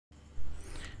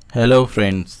Hello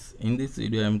friends, in this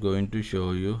video I am going to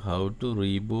show you how to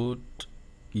reboot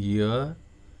your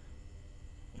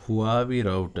Huawei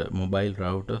router, mobile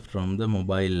router from the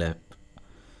mobile app.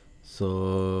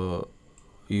 So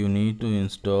you need to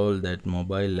install that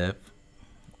mobile app,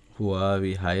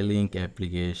 Huawei High-Link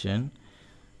application.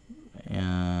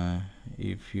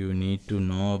 If you need to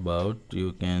know about,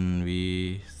 you can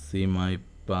see my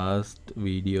past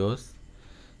videos.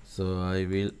 So I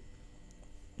will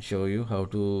show you how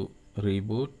to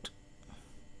reboot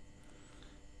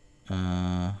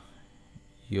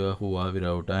your Huawei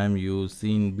router. I am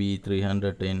using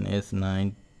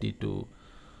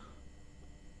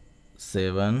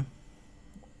B310S927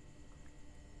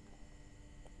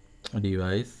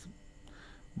 device,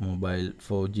 mobile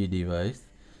 4G device.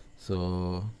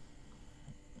 So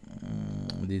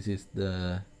this is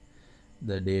the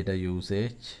data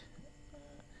usage.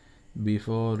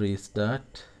 Before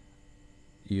restart,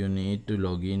 you need to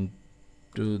log in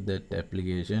to that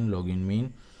application. Login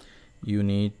mean you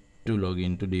need to log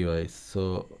into device.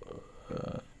 So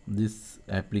this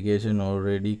application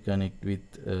already connect with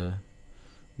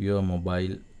your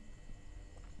mobile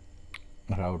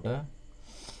router.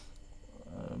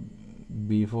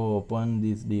 Before open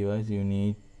this device, you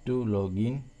need to log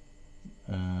in.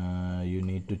 You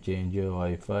need to change your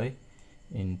Wi-Fi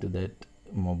into that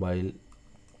mobile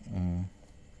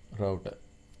router.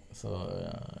 So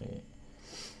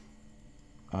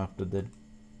after that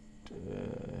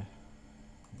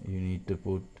you need to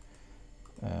put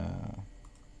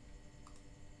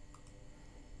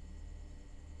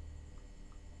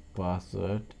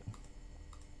password.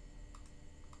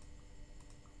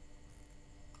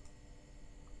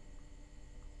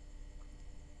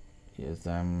 Yes,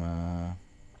 I'm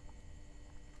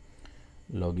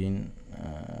login.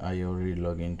 I already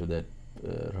log into that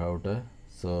router,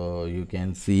 so you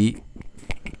can see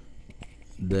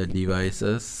the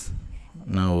devices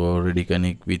now already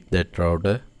connect with that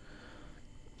router.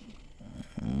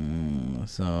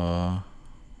 So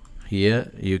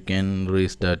here you can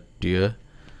restart your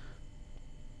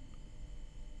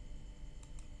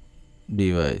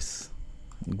device.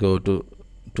 Go to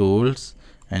tools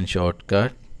and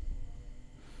shortcut.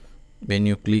 When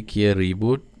you click here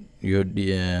reboot, your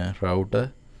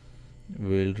router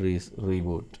will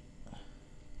reboot.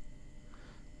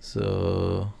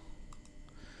 So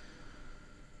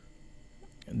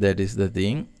that is the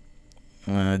thing.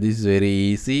 This is very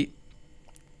easy,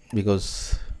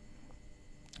 because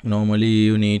normally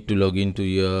you need to log into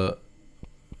your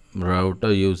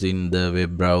router using the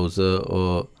web browser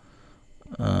or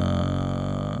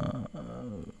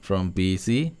from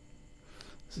PC.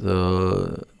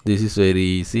 So this is very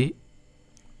easy.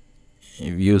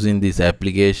 Using this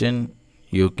application,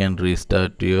 you can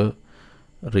reboot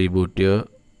your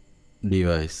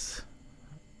device.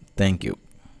 Thank you.